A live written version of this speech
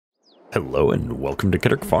Hello and welcome to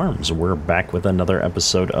Kittick Farms. We're back with another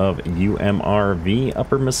episode of UMRV,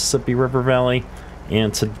 Upper Mississippi River Valley.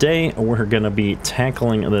 And today we're going to be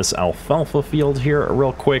tackling this alfalfa field here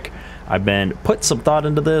real quick. I've been putting some thought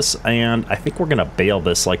into this, and I think we're going to bale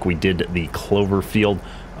this like we did the clover field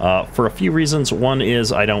for a few reasons. One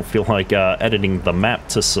is I don't feel like editing the map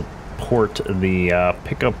to support the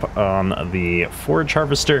pickup on the forage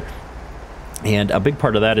harvester. And a big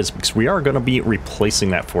part of that is because we are going to be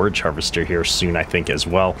replacing that forage harvester here soon, I think, as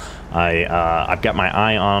well. I've got my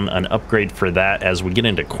eye on an upgrade for that as we get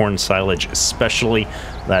into corn silage especially.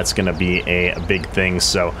 That's going to be a big thing.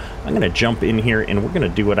 So I'm going to jump in here and we're going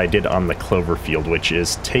to do what I did on the clover field, which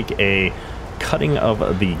is take a cutting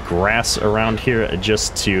of the grass around here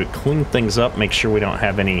just to clean things up, make sure we don't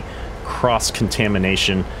have any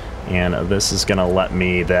cross-contamination. And this is going to let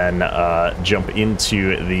me then jump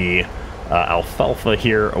into the alfalfa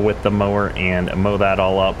here with the mower and mow that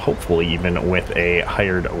all up, hopefully even with a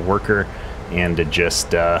hired worker, and to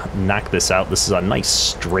just knock this out. This is a nice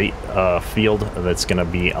straight field that's going to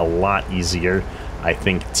be a lot easier, I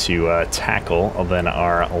think, to tackle than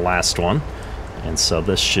our last one. And so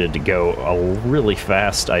this should go really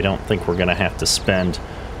fast. I don't think we're going to have to spend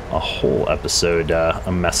a whole episode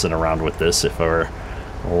messing around with this if we're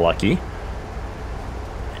lucky.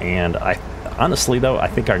 And honestly, though, I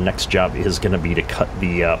think our next job is going to be to cut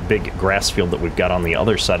the big grass field that we've got on the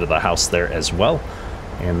other side of the house there as well.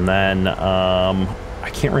 And then, I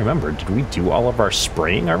can't remember, did we do all of our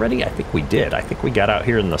spraying already? I think we did. I think we got out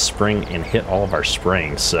here in the spring and hit all of our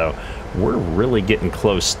spraying. So we're really getting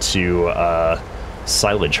close to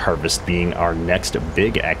silage harvest being our next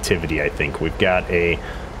big activity, I think. We've got a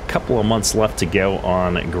couple of months left to go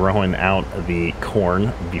on growing out the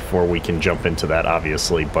corn before we can jump into that,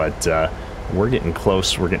 obviously, but we're getting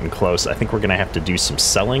close. We're getting close. I think we're gonna have to do some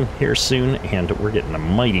selling here soon, and we're getting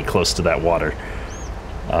mighty close to that water.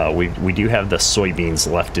 We do have the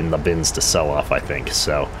soybeans left in the bins to sell off, I think.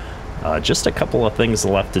 So just a couple of things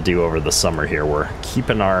left to do over the summer here. We're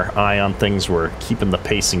keeping our eye on things. We're keeping the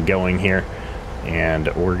pacing going here,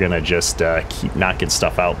 and we're gonna just keep knocking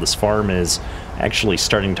stuff out. This farm is actually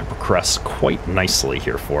starting to progress quite nicely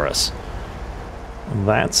here for us.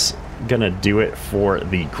 That's gonna do it for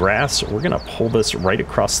the grass. We're gonna pull this right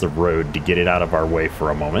across the road to get it out of our way for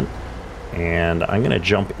a moment, and I'm gonna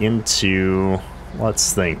jump into,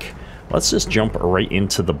 let's just jump right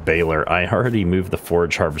into the baler. I already moved the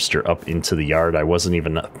forage harvester up into the yard. I wasn't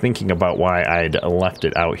even thinking about why I'd left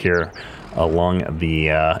it out here along the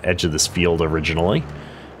edge of this field originally.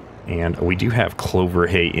 And we do have clover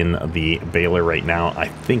hay in the baler right now. I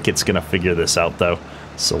think it's gonna figure this out though.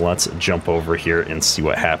 So let's jump over here and see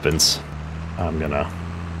what happens. I'm gonna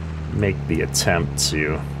make the attempt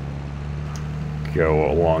to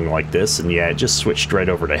go along like this. And yeah, it just switched right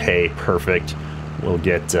over to hay. Perfect. We'll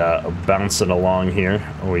get bouncing along here.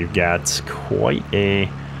 We've got quite a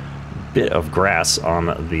bit of grass on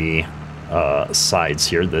the sides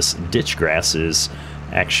here. This ditch grass is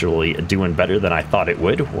actually doing better than I thought it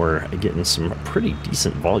would. We're getting some pretty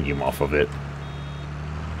decent volume off of it.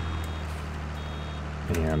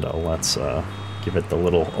 And let's give it the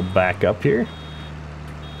little back up here.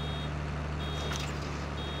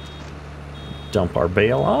 Dump our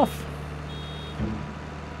bale off.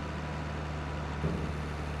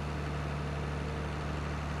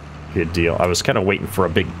 Good deal. I was kind of waiting for a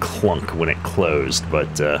big clunk when it closed,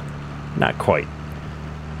 but not quite.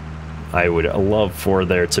 I would love for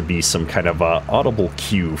there to be some kind of audible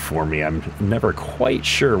cue for me. I'm never quite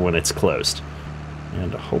sure when it's closed.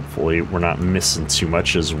 And hopefully we're not missing too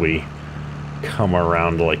much as we come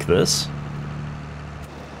around like this.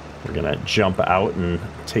 We're gonna jump out and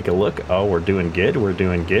take a look. Oh, we're doing good. We're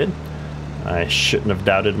doing good. I shouldn't have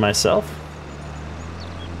doubted myself.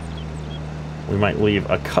 We might leave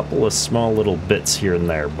a couple of small little bits here and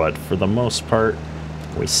there, but for the most part,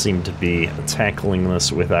 we seem to be tackling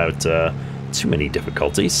this without too many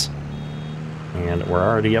difficulties. And we're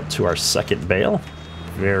already up to our second bale.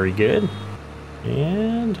 Very good.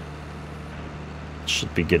 And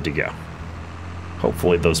should be good to go.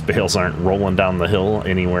 Hopefully those bales aren't rolling down the hill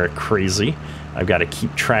anywhere crazy. I've got to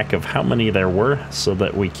keep track of how many there were so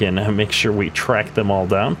that we can make sure we track them all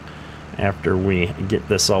down after we get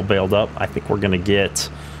this all baled up. I think we're going to get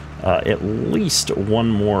at least one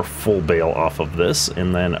more full bale off of this,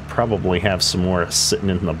 and then probably have some more sitting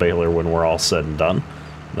in the baler when we're all said and done.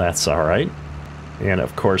 That's all right. And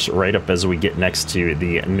of course, right up as we get next to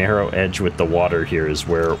the narrow edge with the water here is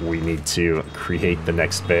where we need to create the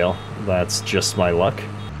next bale. That's just my luck.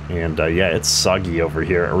 And yeah, it's soggy over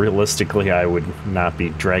here. Realistically, I would not be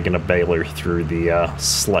dragging a baler through the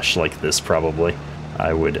slush like this probably.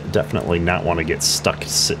 I would definitely not want to get stuck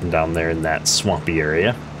sitting down there in that swampy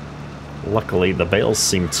area. Luckily, the bales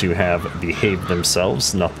seem to have behaved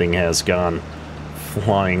themselves. Nothing has gone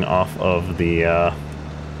flying off of the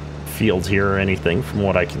field here or anything from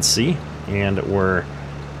what I can see. And we're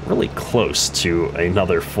really close to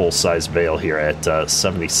another full-size bale here at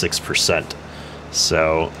 76%.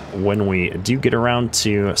 So when we do get around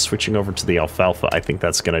to switching over to the alfalfa, I think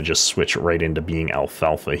that's going to just switch right into being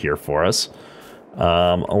alfalfa here for us.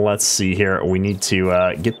 Let's see here. We need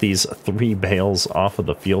to get these 3 bales off of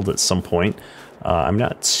the field at some point. I'm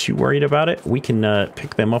not too worried about it. We can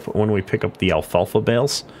pick them up when we pick up the alfalfa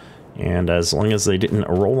bales. And as long as they didn't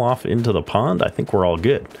roll off into the pond, I think we're all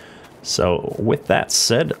good. So with that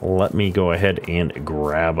said, let me go ahead and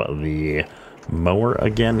grab the mower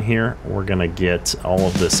again here. We're gonna get all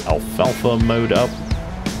of this alfalfa mowed up.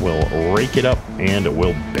 We'll rake it up and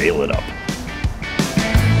we'll bale it up.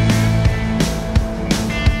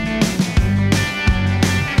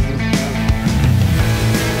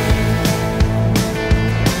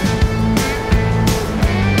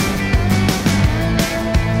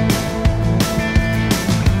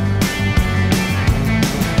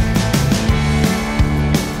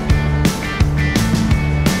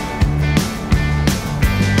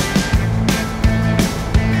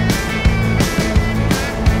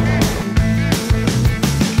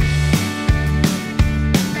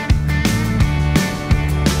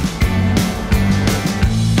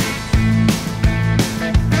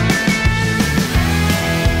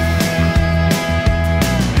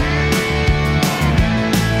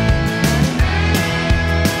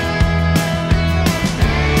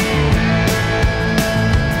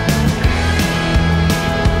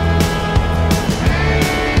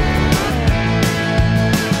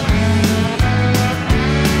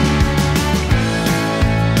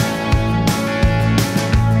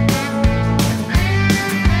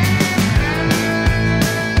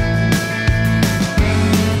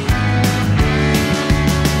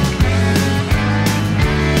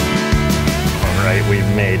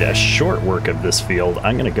 Short work of this field.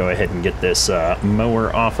 I'm going to go ahead and get this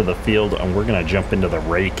mower off of the field, and we're going to jump into the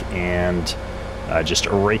rake and just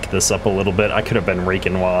rake this up a little bit. I could have been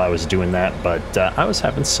raking while I was doing that, but I was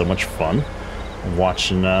having so much fun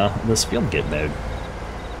watching this field get mowed.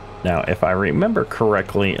 Now, if I remember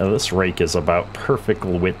correctly, this rake is about perfect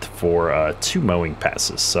width for 2 mowing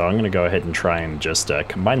passes. So I'm going to go ahead and try and just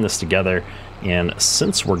combine this together. And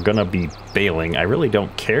since we're going to be baling, I really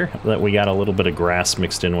don't care that we got a little bit of grass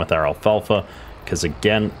mixed in with our alfalfa, because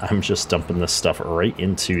again, I'm just dumping this stuff right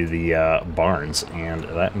into the barns, and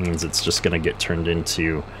that means it's just going to get turned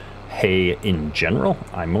into hay in general.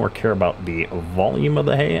 I more care about the volume of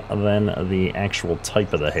the hay than the actual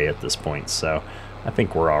type of the hay at this point, so I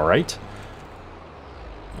think we're all right.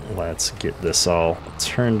 Let's get this all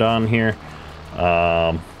turned on here.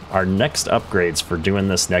 Our next upgrades for doing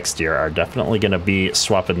this next year are definitely going to be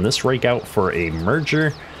swapping this rake out for a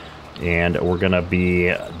merger, and we're going to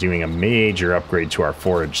be doing a major upgrade to our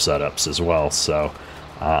forage setups as well. So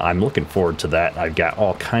I'm looking forward to that. I've got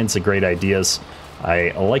all kinds of great ideas. I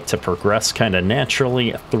like to progress kind of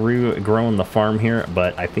naturally through growing the farm here,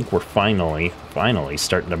 but I think we're finally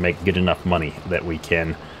starting to make good enough money that we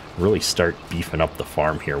can really start beefing up the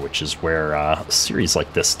farm here, which is where series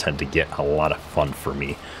like this tend to get a lot of fun for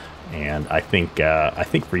me. And I think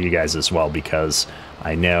for you guys as well, because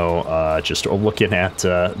I know just looking at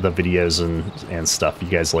the videos and stuff, you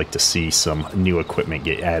guys like to see some new equipment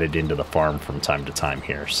get added into the farm from time to time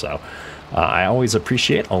here. So I always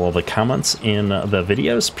appreciate all of the comments in the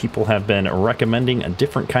videos. People have been recommending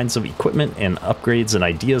different kinds of equipment and upgrades and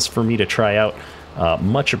ideas for me to try out.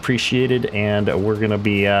 Much appreciated, and we're going to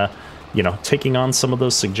be you know, taking on some of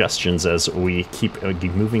those suggestions as we keep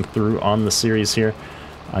moving through on the series here.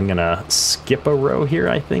 I'm gonna skip a row here,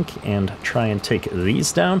 I think, and try and take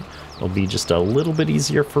these down. It'll be just a little bit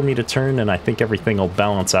easier for me to turn, and I think everything will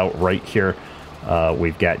balance out right here.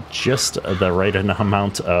 We've got just the right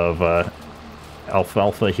amount of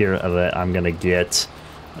alfalfa here that I'm gonna get.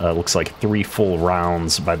 Looks like 3 full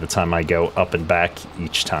rounds by the time I go up and back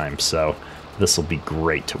each time, so this will be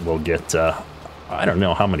great. We'll get I don't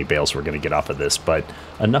know how many bales we're gonna get off of this, but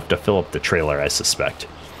enough to fill up the trailer, I suspect.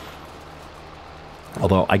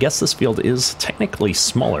 Although, I guess this field is technically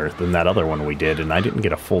smaller than that other one we did, and I didn't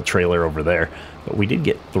get a full trailer over there, but we did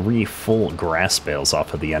get 3 full grass bales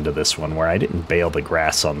off of the end of this one, where I didn't bale the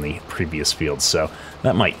grass on the previous field, so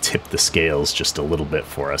that might tip the scales just a little bit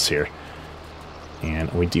for us here. And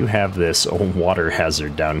we do have this water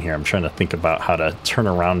hazard down here. I'm trying to think about how to turn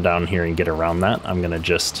around down here and get around that. I'm going to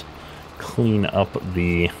just clean up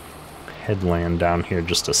the headland down here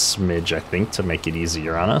just a smidge, I think, to make it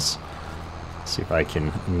easier on us. See if I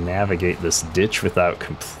can navigate this ditch without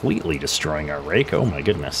completely destroying our rake. Oh my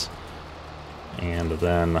goodness. And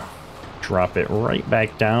then drop it right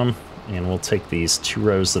back down, and we'll take these 2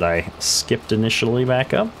 rows that I skipped initially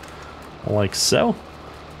back up, like so.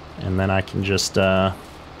 And then I can just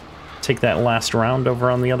take that last round over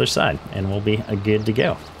on the other side, and we'll be good to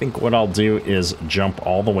go. I think what I'll do is jump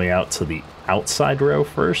all the way out to the outside row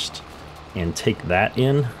first and take that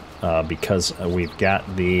in, because we've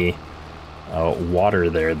got the water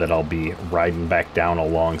there that I'll be riding back down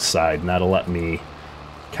alongside, and that'll let me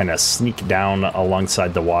kind of sneak down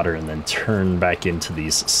alongside the water and then turn back into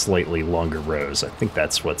these slightly longer rows. I think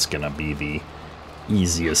that's what's gonna be the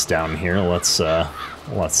easiest down here. Let's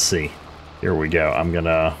see. Here we go. I'm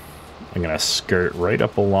gonna skirt right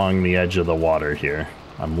up along the edge of the water here.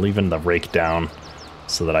 I'm leaving the rake down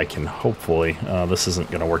so that I can hopefully, this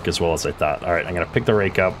isn't gonna work as well as I thought. All right, I'm gonna pick the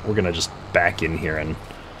rake up. We're gonna just back in here and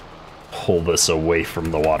pull this away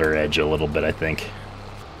from the water edge a little bit, I think.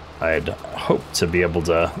 I'd hoped to be able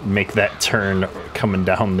to make that turn coming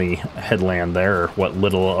down the headland there, or what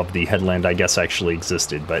little of the headland I guess actually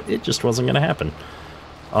existed, but it just wasn't going to happen.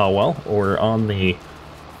 Well, we're on the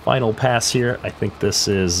final pass here. I think this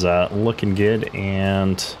is looking good,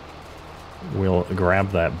 and we'll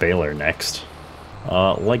grab that baler next.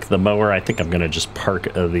 Like the mower, I think I'm going to just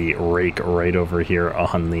park the rake right over here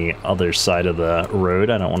on the other side of the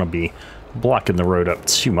road. I don't want to be blocking the road up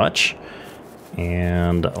too much.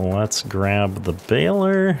 And let's grab the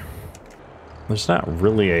baler. There's not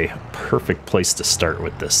really a perfect place to start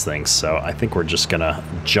with this thing, so I think we're just gonna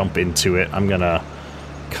jump into it. I'm gonna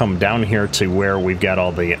come down here to where we've got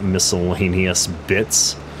all the miscellaneous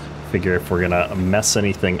bits. Figure if we're gonna mess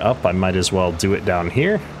anything up, I might as well do it down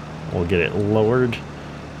here. We'll get it lowered,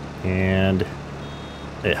 and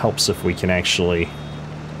it helps if we can actually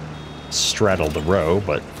straddle the row,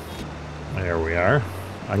 but there we are.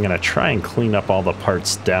 I'm going to try and clean up all the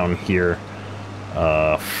parts down here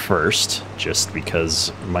first, just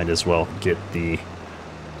because might as well get the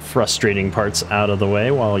frustrating parts out of the way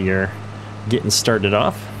while you're getting started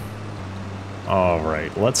off. All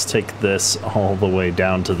right, let's take this all the way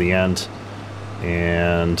down to the end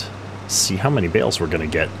and see how many bales we're going to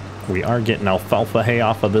get. We are getting alfalfa hay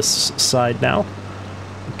off of this side now.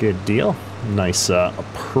 Good deal. Nice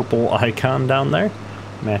purple icon down there.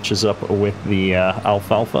 Matches up with the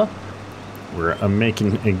alfalfa. We're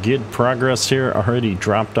making a good progress here. Already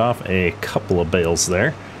dropped off a couple of bales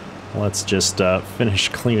there. Let's just finish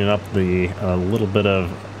cleaning up the little bit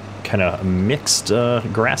of kind of mixed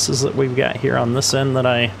grasses that we've got here on this end that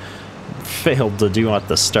I failed to do at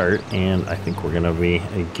the start, and I think we're gonna be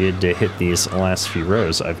good to hit these last few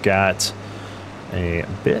rows. I've got a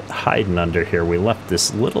bit hiding under here. We left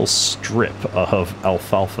this little strip of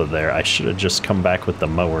alfalfa there. I should have just come back with the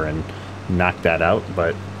mower and knocked that out,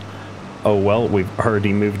 but oh well, we've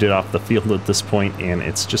already moved it off the field at this point, and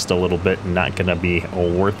it's just a little bit not going to be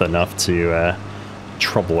worth enough to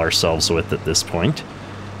trouble ourselves with at this point.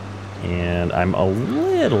 And I'm a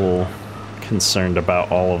little concerned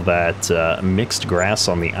about all of that mixed grass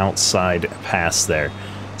on the outside pass there.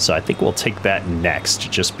 So I think we'll take that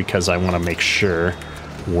next, just because I want to make sure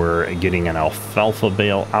we're getting an alfalfa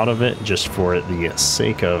bale out of it, just for the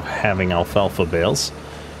sake of having alfalfa bales.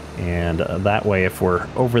 And that way, if we're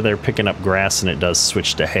over there picking up grass and it does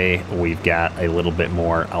switch to hay, we've got a little bit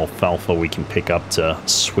more alfalfa we can pick up to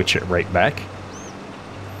switch it right back.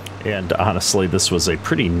 And honestly, this was a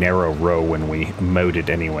pretty narrow row when we mowed it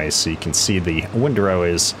anyway, so you can see the windrow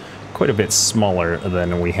is quite a bit smaller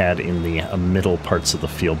than we had in the middle parts of the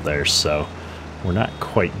field there, so we're not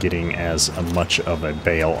quite getting as much of a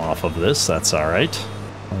bale off of this. That's all right.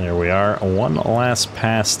 There we are, one last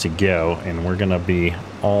pass to go, and we're gonna be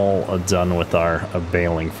all done with our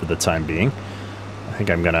baling for the time being. I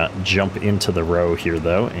think I'm gonna jump into the row here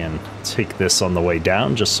though and take this on the way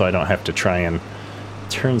down, just so I don't have to try and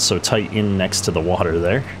turn so tight in next to the water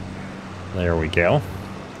there. There we go.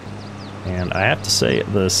 And I have to say,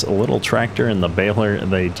 this little tractor and the baler,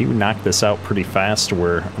 they do knock this out pretty fast.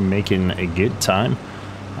 We're making a good time.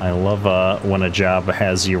 I love when a job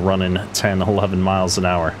has you running 10, 11 miles an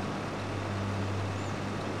hour.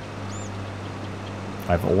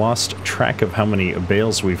 I've lost track of how many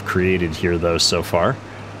bales we've created here though so far.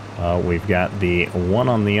 We've got the one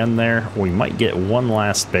on the end there. We might get one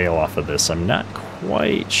last bale off of this. I'm not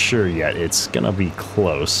quite sure yet. It's gonna be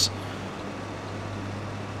close.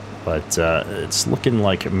 But it's looking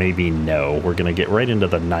like maybe no. We're going to get right into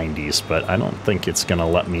the 90s, but I don't think it's going to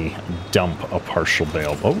let me dump a partial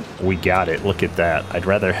bale. Oh, we got it. Look at that. I'd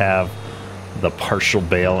rather have the partial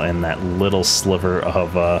bale and that little sliver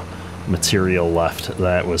of material left.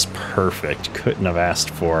 That was perfect. Couldn't have asked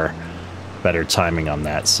for better timing on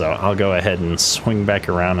that. So I'll go ahead and swing back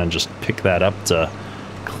around and just pick that up to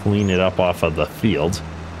clean it up off of the field.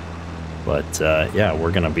 But yeah,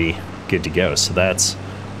 we're gonna be good to go. So that's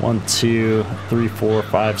 1, 2, 3, 4,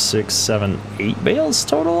 5, 6, 7, 8 bales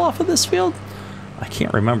total off of this field. I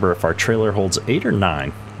can't remember if our trailer holds 8 or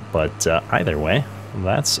 9, but either way,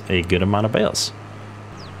 that's a good amount of bales.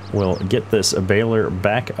 We'll get this baler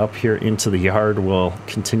back up here into the yard. We'll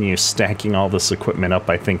continue stacking all this equipment up,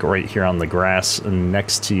 I think, right here on the grass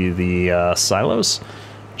next to the silos,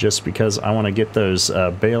 just because I want to get those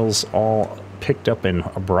bales all picked up and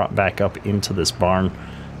brought back up into this barn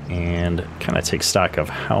and kind of take stock of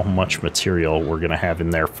how much material we're going to have in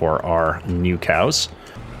there for our new cows.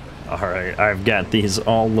 All right, I've got these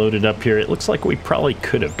all loaded up here. It looks like we probably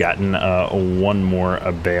could have gotten one more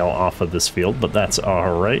bale off of this field, but that's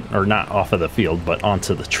all right. Or not off of the field, but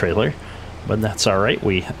onto the trailer. But that's all right.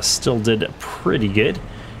 We still did pretty good.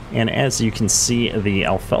 And as you can see, the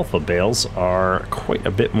alfalfa bales are quite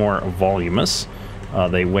a bit more voluminous.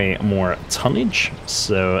 They weigh more tonnage,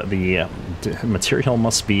 so the material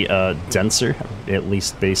must be denser, at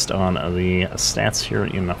least based on the stats here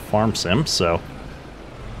in the farm sim. So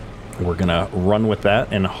we're gonna run with that,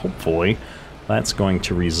 and hopefully that's going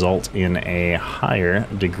to result in a higher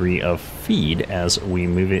degree of feed as we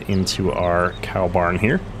move it into our cow barn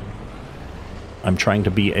here. I'm trying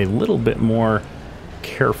to be a little bit more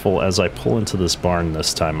careful as I pull into this barn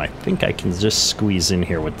this time. I think I can just squeeze in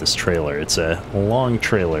here with this trailer. It's a long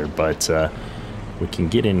trailer, but we can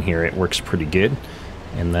get in here. It works pretty good.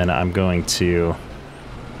 And then I'm going to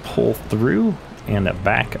pull through and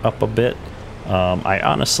back up a bit.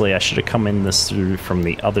 I should have come in this through from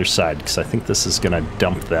the other side, because I think this is going to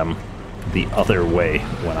dump them the other way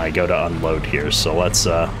when I go to unload here. So let's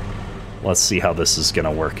see how this is going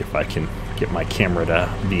to work, if I can get my camera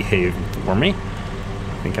to behave for me.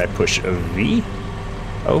 I think I push a V.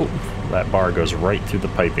 Oh, that bar goes right through the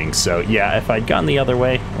piping. So yeah, if I'd gone the other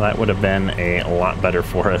way, that would have been a lot better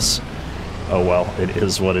for us. Oh well, it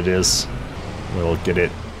is what it is. We'll get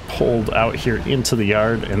it pulled out here into the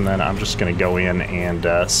yard, and then I'm just going to go in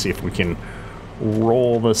and see if we can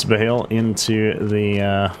roll this bale into the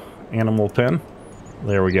animal pen.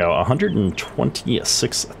 There we go,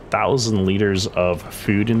 126,000 liters of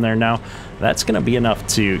food in there now. That's going to be enough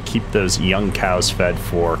to keep those young cows fed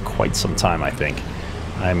for quite some time, I think.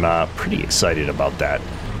 I'm pretty excited about that.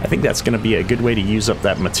 I think that's going to be a good way to use up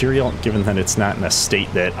that material, given that it's not in a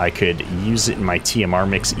state that I could use it in my TMR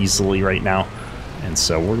mix easily right now. And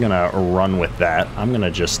so we're going to run with that. I'm going to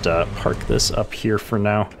just park this up here for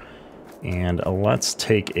now. And let's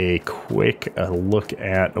take a quick look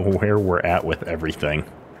at where we're at with everything.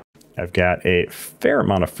 I've got a fair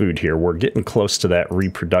amount of food here. We're getting close to that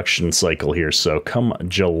reproduction cycle here. So come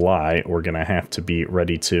July, we're going to have to be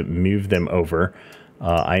ready to move them over.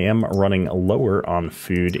 I am running lower on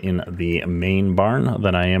food in the main barn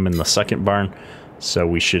than I am in the second barn. So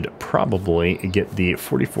we should probably get the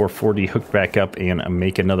 4440 hooked back up and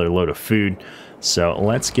make another load of food. So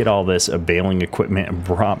let's get all this baling equipment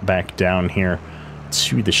brought back down here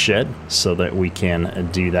to the shed so that we can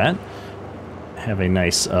do that. Have a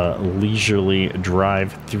nice leisurely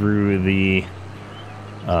drive through the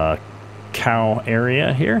cow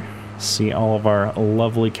area here. See all of our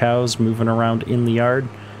lovely cows moving around in the yard.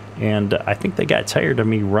 And I think they got tired of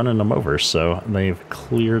me running them over, so they've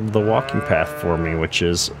cleared the walking path for me, which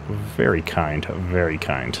is very kind, very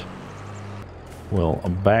kind. We'll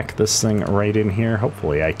back this thing right in here.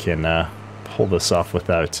 Hopefully I can pull this off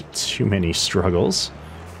without too many struggles.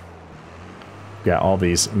 Got all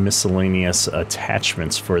these miscellaneous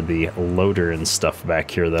attachments for the loader and stuff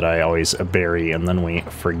back here that I always bury, and then we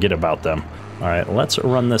forget about them. All right, let's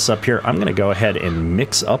run this up here. I'm going to go ahead and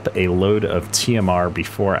mix up a load of TMR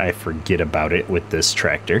before I forget about it with this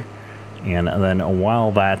tractor. And then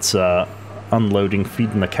while that's unloading,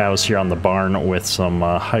 feeding the cows here on the barn with some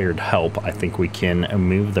hired help, I think we can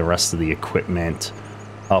move the rest of the equipment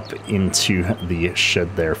up into the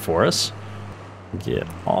shed there for us. Get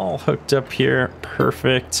all hooked up here.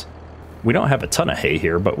 Perfect. We don't have a ton of hay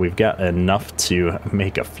here, but we've got enough to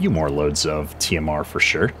make a few more loads of TMR for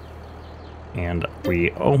sure. And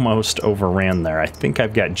we almost overran there. I think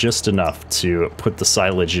I've got just enough to put the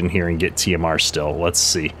silage in here and get TMR still. Let's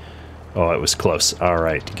see. Oh, it was close. All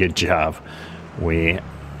right, good job. Oh,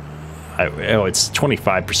 it's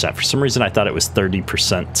 25%. For some reason, I thought it was 30%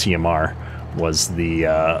 TMR was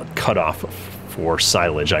the cutoff for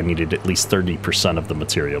silage. I needed at least 30% of the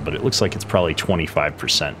material, but it looks like it's probably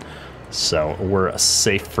 25%. So we're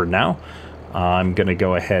safe for now. I'm going to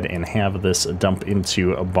go ahead and have this dump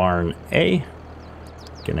into a barn A.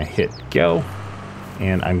 Gonna hit go.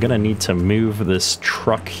 And I'm going to need to move this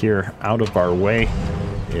truck here out of our way.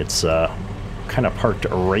 It's kind of parked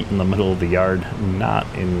right in the middle of the yard, not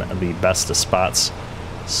in the best of spots.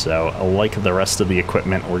 So like the rest of the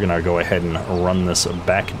equipment, we're going to go ahead and run this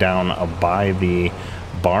back down by the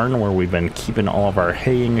barn where we've been keeping all of our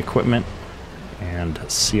haying equipment, and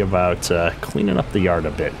see about cleaning up the yard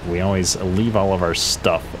a bit. We always leave all of our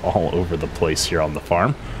stuff all over the place here on the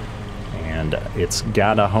farm, and it's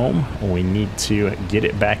got a home we need to get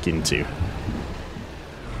it back into.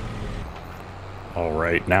 All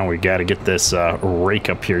right, now we got to get this rake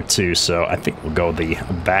up here too, so I think we'll go the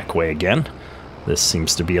back way again. This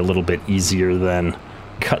seems to be a little bit easier than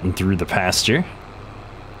cutting through the pasture.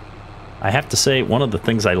 I have to say, one of the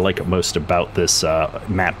things I like most about this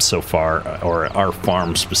map so far, or our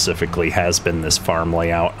farm specifically, has been this farm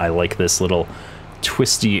layout. I like this little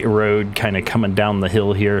twisty road kind of coming down the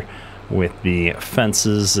hill here with the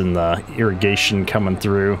fences and the irrigation coming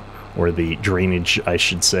through, or the drainage, I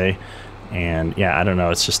should say. And yeah, I don't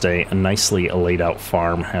know, it's just a nicely laid out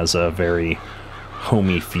farm, has a very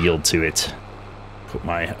homey feel to it. Put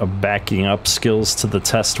my backing up skills to the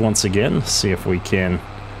test once again, see if we can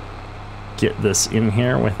get this in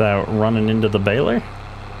here without running into the baler.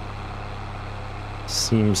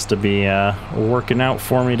 Seems to be working out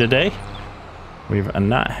for me today. We've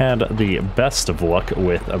not had the best of luck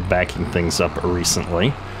with backing things up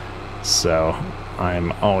recently, so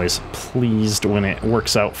I'm always pleased when it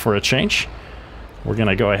works out for a change. We're going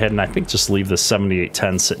to go ahead and I think just leave the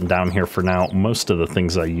 7810 sitting down here for now. Most of the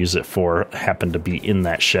things I use it for happen to be in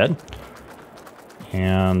that shed.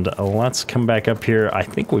 And let's come back up here. I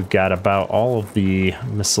think we've got about all of the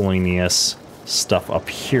miscellaneous stuff up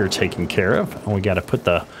here taken care of. And we got to put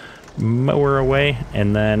the mower away,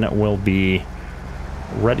 and then we'll be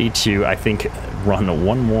ready to, I think, run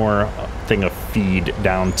one more thing of feed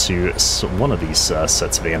down to one of these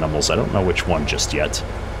sets of animals. I don't know which one just yet.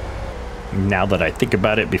 Now that I think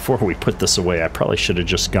about it, before we put this away, I probably should have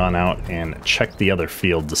just gone out and checked the other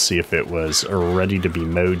field to see if it was ready to be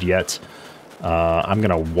mowed yet. I'm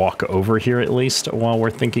going to walk over here at least while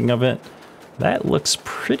we're thinking of it. That looks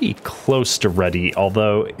pretty close to ready,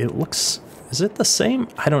 although it looks... Is it the same?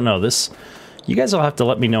 I don't know. You guys will have to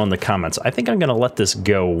let me know in the comments. I think I'm going to let this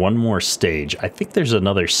go one more stage. I think there's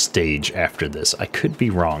another stage after this. I could be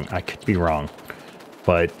wrong.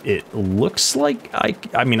 But it looks like,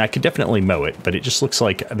 I mean, I could definitely mow it, but it just looks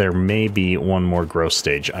like there may be one more growth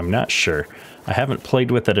stage. I'm not sure. I haven't played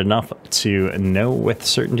with it enough to know with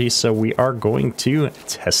certainty, so we are going to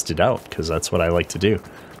test it out, because that's what I like to do.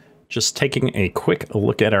 Just taking a quick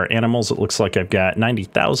look at our animals, it looks like I've got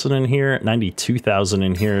 90,000 in here, 92,000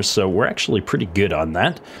 in here, so we're actually pretty good on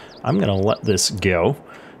that. I'm going to let this go,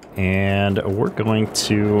 and we're going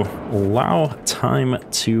to allow time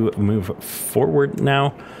to move forward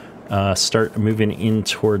now. Start moving in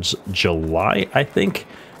towards July, I think,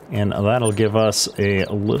 and that'll give us a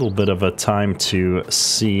little bit of a time to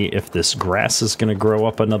see if this grass is going to grow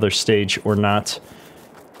up another stage or not.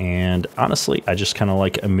 And honestly, I just kind of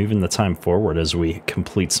like moving the time forward as we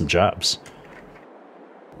complete some jobs.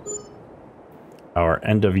 Our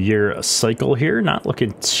end of year cycle here, not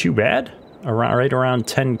looking too bad. Right around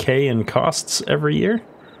 10K in costs every year,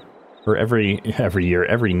 or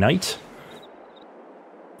every night.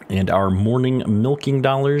 And our morning milking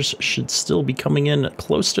dollars should still be coming in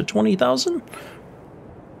close to 20,000.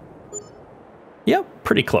 Yep,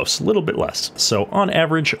 pretty close, a little bit less. So on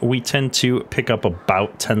average, we tend to pick up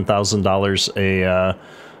about $10,000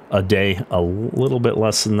 a day, a little bit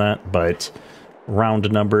less than that, but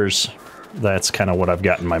round numbers, that's kind of what I've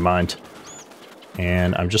got in my mind.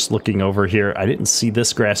 And I'm just looking over here. I didn't see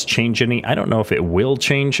this grass change any. I don't know if it will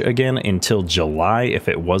change again until July, if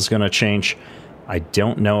it was going to change. I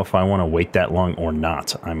don't know if I want to wait that long or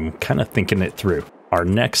not. I'm kind of thinking it through. Our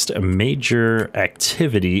next major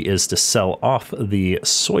activity is to sell off the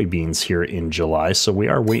soybeans here in July. So we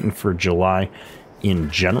are waiting for July in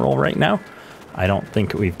general right now. I don't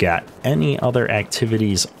think we've got any other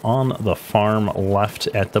activities on the farm left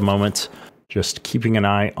at the moment. Just keeping an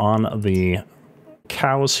eye on the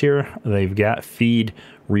cows here. They've got feed.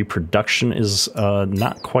 Reproduction is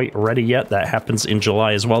not quite ready yet. That happens in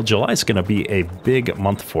July as well. July is going to be a big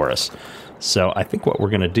month for us. So I think what we're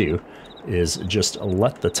going to do is just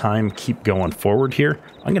let the time keep going forward here.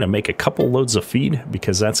 I'm going to make a couple loads of feed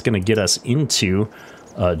because that's going to get us into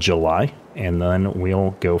July, and then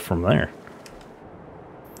we'll go from there.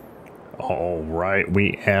 All right,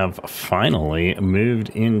 we have finally moved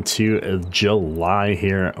into July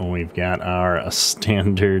here. We've got our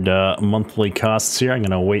standard monthly costs here. I'm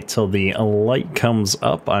going to wait till the light comes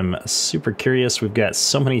up. I'm super curious. We've got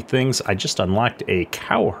so many things. I just unlocked a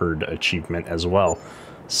cow herd achievement as well.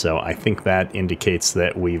 So I think that indicates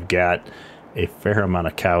that we've got a fair amount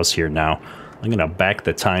of cows here now. I'm going to back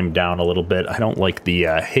the time down a little bit. I don't like the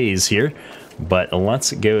haze here, but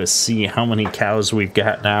let's go see how many cows we've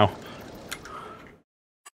got now.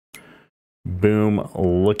 Boom,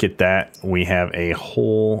 look at that. We have a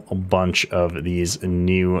whole bunch of these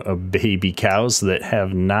new baby cows that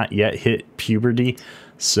have not yet hit puberty.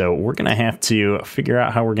 So we're going to have to figure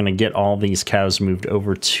out how we're going to get all these cows moved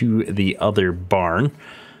over to the other barn.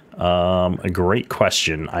 A great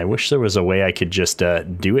question. I wish there was a way I could just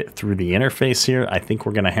do it through the interface here. I think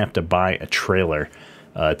we're going to have to buy a trailer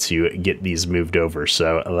to get these moved over.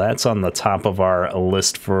 So that's on the top of our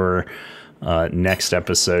list for next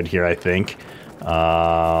episode here, I think,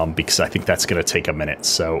 because I think that's going to take a minute.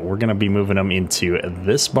 So we're going to be moving them into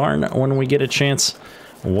this barn when we get a chance.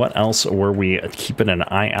 What else were we keeping an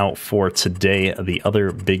eye out for today? The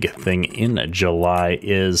other big thing in July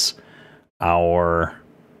is our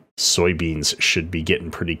soybeans should be getting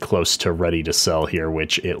pretty close to ready to sell here,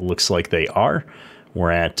 which it looks like they are.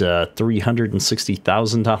 We're at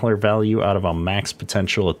 $360,000 value out of a max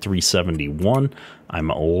potential of 371. I'm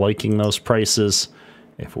liking those prices.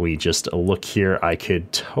 If we just look here, I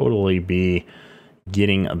could totally be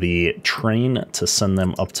getting the train to send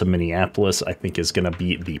them up to Minneapolis, I think is going to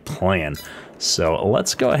be the plan. So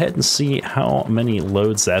let's go ahead and see how many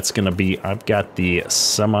loads that's going to be. I've got the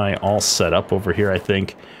semi all set up over here, I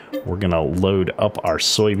think. We're going to load up our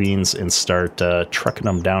soybeans and start trucking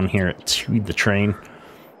them down here to the train.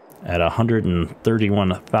 At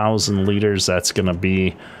 131,000 liters, that's going to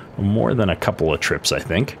be more than a couple of trips, I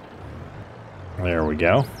think. There we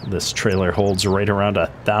go. This trailer holds right around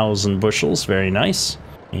 1,000 bushels. Very nice.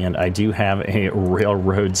 And I do have a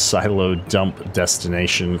railroad silo dump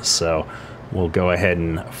destination, so we'll go ahead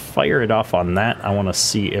and fire it off on that. I want to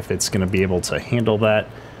see if it's going to be able to handle that.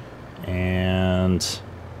 And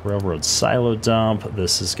railroad silo dump.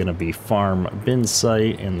 This is going to be farm bin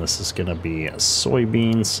site, and this is going to be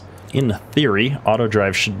soybeans. In theory,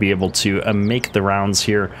 AutoDrive should be able to make the rounds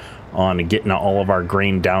here on getting all of our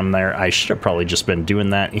grain down there. I should have probably just been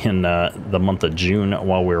doing that in the month of June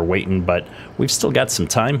while we were waiting, but we've still got some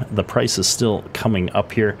time. The price is still coming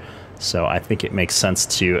up here, so I think it makes sense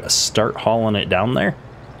to start hauling it down there.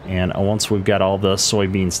 And once we've got all the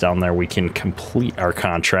soybeans down there, we can complete our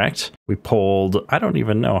contract. We pulled, I don't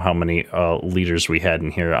even know how many liters we had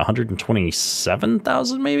in here,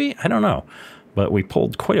 127,000 maybe? I don't know. But we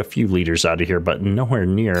pulled quite a few liters out of here, but nowhere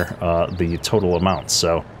near the total amount.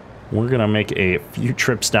 So we're going to make a few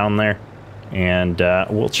trips down there, and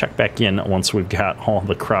we'll check back in once we've got all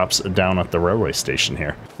the crops down at the railway station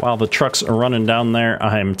here. While the trucks are running down there,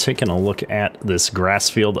 I'm taking a look at this grass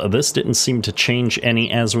field. This didn't seem to change any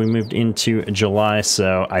as we moved into July,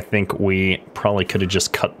 so I think we probably could have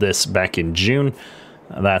just cut this back in June.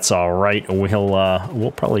 That's all right.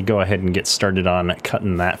 We'll probably go ahead and get started on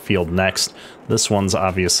cutting that field next. This one's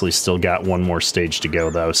obviously still got one more stage to go,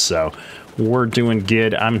 though, so we're doing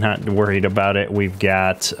good. I'm not worried about it. We've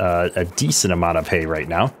got a decent amount of hay right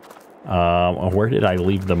now. Where did I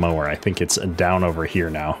leave the mower? I think it's down over here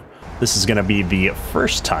now. This is going to be the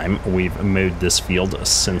first time we've mowed this field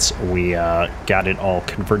since we got it all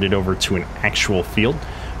converted over to an actual field.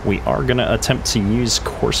 We are going to attempt to use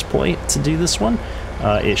course play to do this one.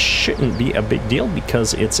 It shouldn't be a big deal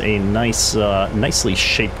because it's a nice, nicely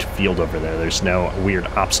shaped field over there. There's no weird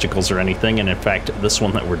obstacles or anything, and in fact, this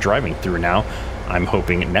one that we're driving through now, I'm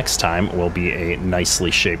hoping next time will be a nicely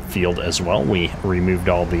shaped field as well. We removed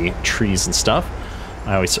all the trees and stuff.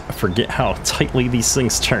 I always forget how tightly these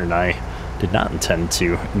things turn. I did not intend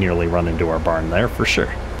to nearly run into our barn there for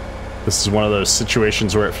sure. This is one of those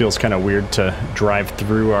situations where it feels kind of weird to drive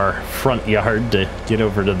through our front yard to get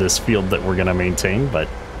over to this field that we're going to maintain, but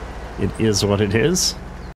it is what it is.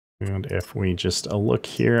 And if we just look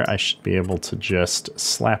here, I should be able to just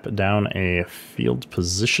slap down a field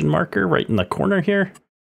position marker right in the corner here.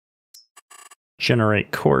 Generate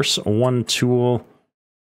course, one tool.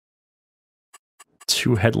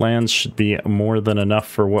 2 headlands should be more than enough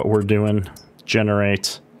for what we're doing.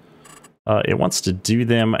 Generate. It wants to do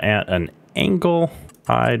them at an angle.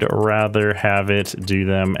 I'd rather have it do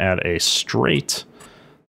them at a straight.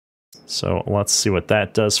 So let's see what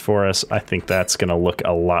that does for us. I think that's going to look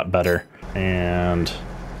a lot better. And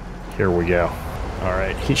here we go. All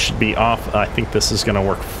right, he should be off. I think this is going to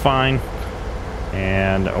work fine.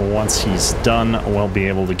 And once he's done, we'll be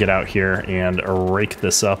able to get out here and rake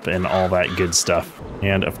this up and all that good stuff.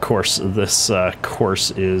 And of course, this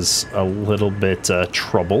course is a little bit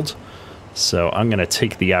troubled. So I'm going to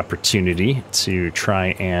take the opportunity to try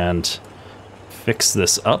and fix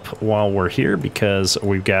this up while we're here, because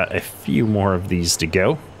we've got a few more of these to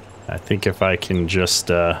go. I think if I can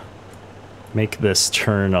just make this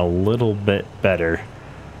turn a little bit better,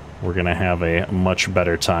 we're going to have a much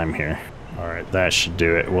better time here. All right, that should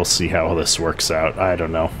do it. We'll see how this works out. I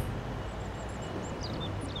don't know.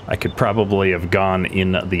 I could probably have gone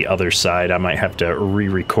in the other side. I might have to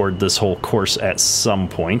re-record this whole course at some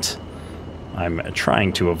point. I'm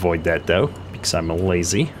trying to avoid that, though, because I'm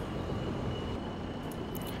lazy.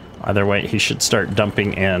 Either way, he should start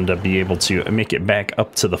dumping and be able to make it back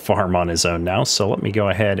up to the farm on his own now. So let me go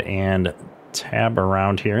ahead and tab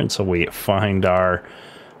around here until we find our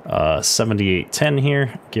 7810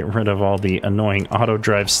 here, get rid of all the annoying auto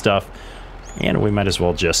drive stuff, and we might as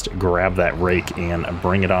well just grab that rake and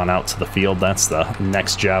bring it on out to the field. That's the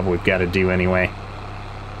next job we've got to do anyway.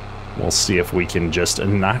 We'll see if we can just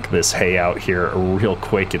knock this hay out here real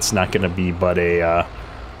quick. It's not going to be but a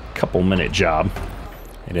couple-minute job.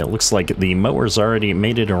 And it looks like the mower's already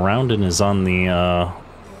made it around and is on the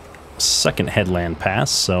second headland pass,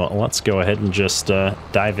 so let's go ahead and just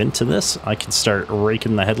dive into this. I can start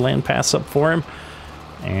raking the headland pass up for him,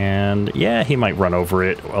 and yeah, he might run over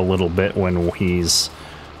it a little bit when he's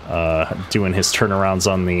doing his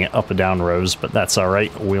turnarounds on the up and down rows, but that's all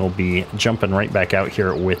right. We'll be jumping right back out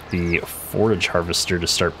here with the forage harvester to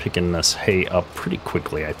start picking this hay up pretty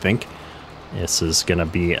quickly. I think this is going to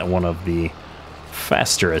be one of the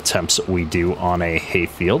faster attempts we do on a hay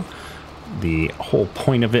field. The whole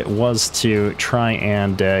point of it was to try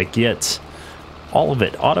and get all of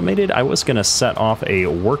it automated. I was going to set off a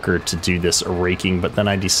worker to do this raking, but then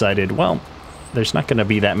I decided, well, there's not going to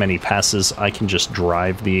be that many passes. I can just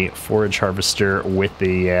drive the forage harvester with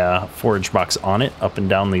the forage box on it up and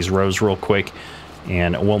down these rows real quick,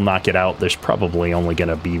 and we'll knock it out. There's probably only going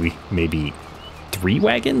to be maybe 3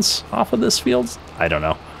 wagons off of this field. I don't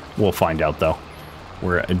know. We'll find out, though.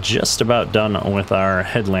 We're just about done with our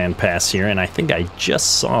headland pass here, and I think I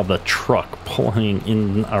just saw the truck pulling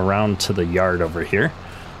in around to the yard over here.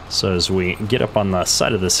 So as we get up on the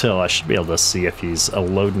side of this hill, I should be able to see if he's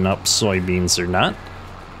loading up soybeans or not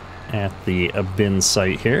at the bin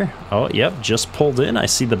site here. Oh, yep, just pulled in. I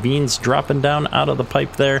see the beans dropping down out of the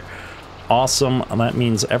pipe there. Awesome. That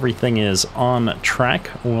means everything is on track.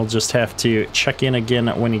 We'll just have to check in again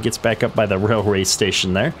when he gets back up by the railway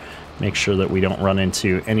station there. Make sure that we don't run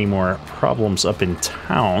into any more problems up in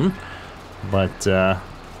town. But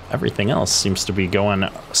everything else seems to be going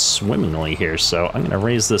swimmingly here. So I'm going to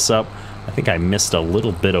raise this up. I think I missed a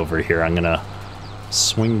little bit over here. I'm going to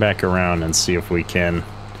swing back around and see if we can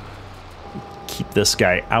keep this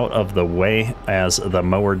guy out of the way as the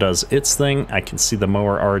mower does its thing. I can see the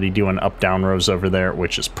mower already doing up-down rows over there,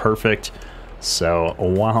 which is perfect. So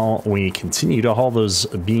while we continue to haul those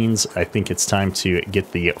beans, I think it's time to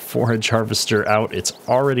get the forage harvester out. It's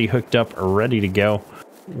already hooked up, ready to go.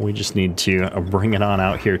 We just need to bring it on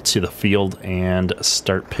out here to the field and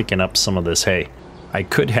start picking up some of this hay. I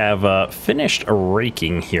could have finished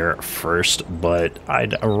raking here first, but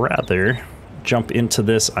I'd rather jump into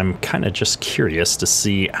this. I'm kind of just curious to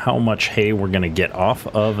see how much hay we're going to get off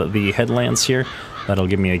of the headlands here. That'll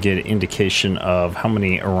give me a good indication of how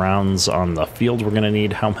many rounds on the field we're going to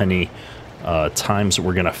need, how many times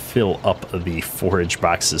we're going to fill up the forage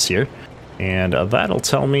boxes here. And that'll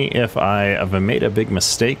tell me if I have made a big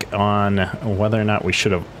mistake on whether or not we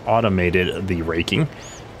should have automated the raking.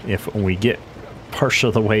 If we get partial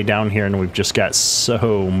of the way down here and we've just got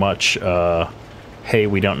so much hay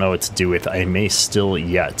we don't know what to do with, I may still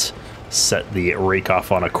yet set the rake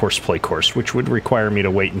off on a course play course, which would require me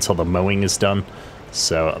to wait until the mowing is done.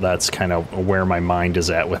 So that's kind of where my mind is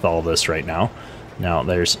at with all this right now. Now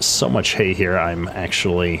there's so much hay here, I'm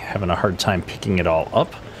actually having a hard time picking it all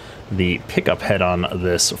up. The pickup head on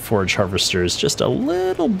this forage harvester is just a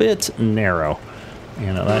little bit narrow,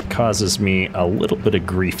 and that causes me a little bit of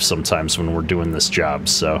grief sometimes when we're doing this job.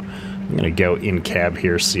 So I'm going to go in cab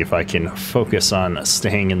here, see if I can focus on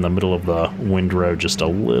staying in the middle of the windrow just a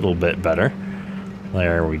little bit better.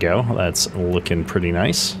 There we go. That's looking pretty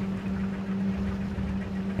nice.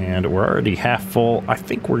 And we're already half full. I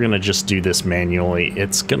think we're going to just do this manually.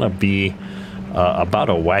 It's going to be about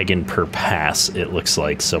a wagon per pass, it looks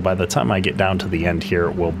like. So by the time I get down to the end here,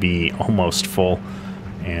 we'll be almost full.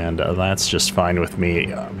 And that's just fine with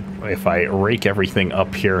me. If I rake everything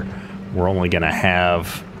up here, we're only going to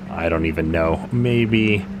have, I don't even know,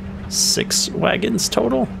 maybe 6 wagons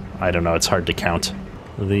total. I don't know, it's hard to count.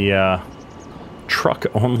 The truck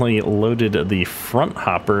only loaded the front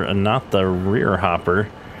hopper and not the rear hopper,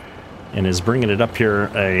 and is bringing it up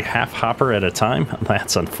here a half hopper at a time.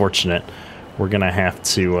 That's unfortunate. We're gonna have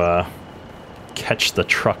to catch the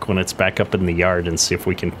truck when it's back up in the yard and see if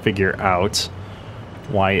we can figure out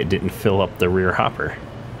why it didn't fill up the rear hopper.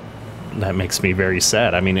 That makes me very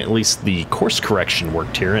sad. I mean, at least the course correction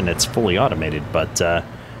worked here and it's fully automated, but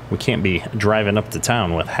we can't be driving up to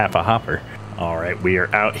town with half a hopper. All right, we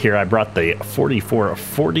are out here. I brought the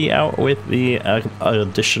 4440 out with the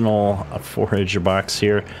additional forage box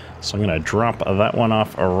here. So I'm gonna drop that one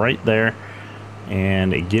off right there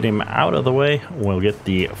and get him out of the way. We'll get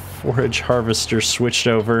the forage harvester switched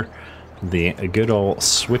over, the good old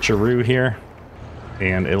switcheroo here.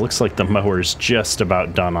 And it looks like the mower's just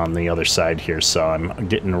about done on the other side here, so I'm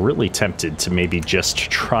getting really tempted to maybe just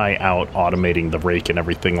try out automating the rake and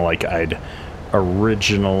everything like I'd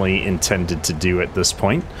originally intended to do at this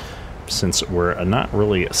point, since we're not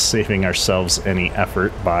really saving ourselves any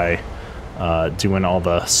effort by doing all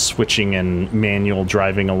the switching and manual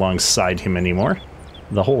driving alongside him anymore.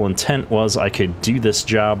 The whole intent was I could do this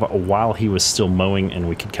job while he was still mowing and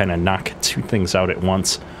we could kind of knock two things out at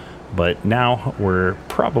once. But now we're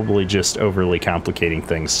probably just overly complicating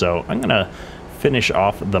things. So I'm gonna finish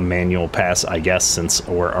off the manual pass, I guess, since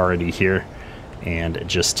we're already here, and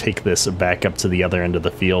just take this back up to the other end of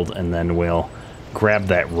the field, and then we'll grab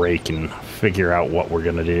that rake and figure out what we're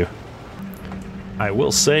gonna do. I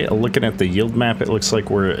will say, looking at the yield map, it looks like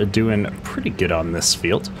we're doing pretty good on this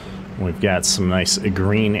field. We've got some nice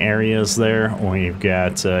green areas there. We've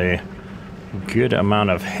got a good amount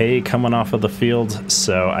of hay coming off of the field,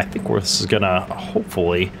 so I think this is gonna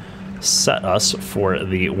hopefully set us for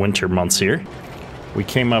the winter months here. We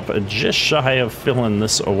came up just shy of filling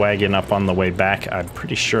this wagon up on the way back. I'm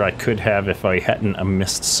pretty sure I could have if I hadn't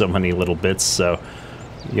missed so many little bits, so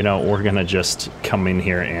you know, we're gonna just come in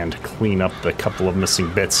here and clean up the couple of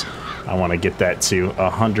missing bits. I want to get that to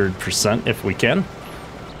 100% if we can.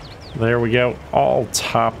 There we go, all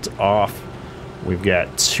topped off. We've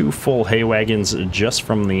got two full hay wagons just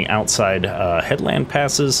from the outside headland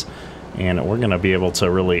passes, and we're going to be able to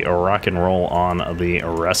really rock and roll on the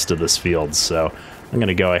rest of this field. So I'm going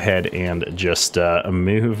to go ahead and just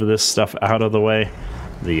move this stuff out of the way.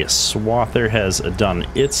 The swather has done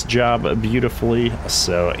its job beautifully,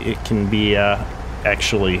 so it can be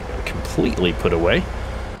actually completely put away.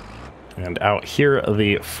 And out here,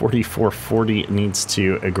 the 4440 needs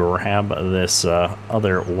to grab this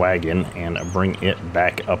other wagon and bring it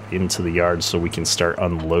back up into the yard so we can start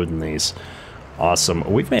unloading these. Awesome.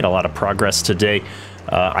 We've made a lot of progress today.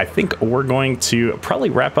 I think we're going to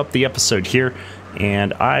probably wrap up the episode here,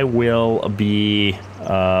 and I will be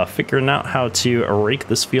figuring out how to rake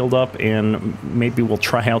this field up, and maybe we'll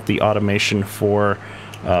try out the automation for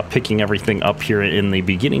picking everything up here in the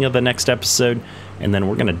beginning of the next episode. And then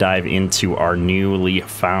we're going to dive into our newly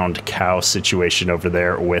found cow situation over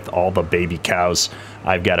there with all the baby cows.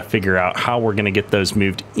 I've got to figure out how we're going to get those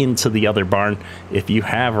moved into the other barn. If you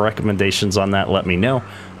have recommendations on that, let me know,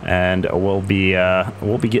 and we'll be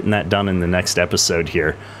getting that done in the next episode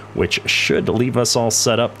here, which should leave us all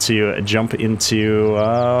set up to jump into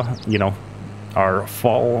you know, our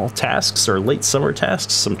fall tasks or late summer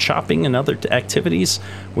tasks, some chopping and other activities.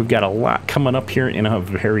 We've got a lot coming up here in a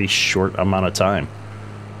very short amount of time.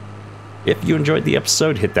 If you enjoyed the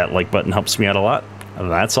episode, hit that like button, helps me out a lot.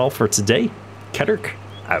 That's all for today. Kedrick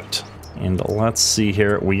out. And let's see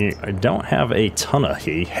here, we don't have a ton of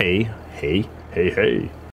hay.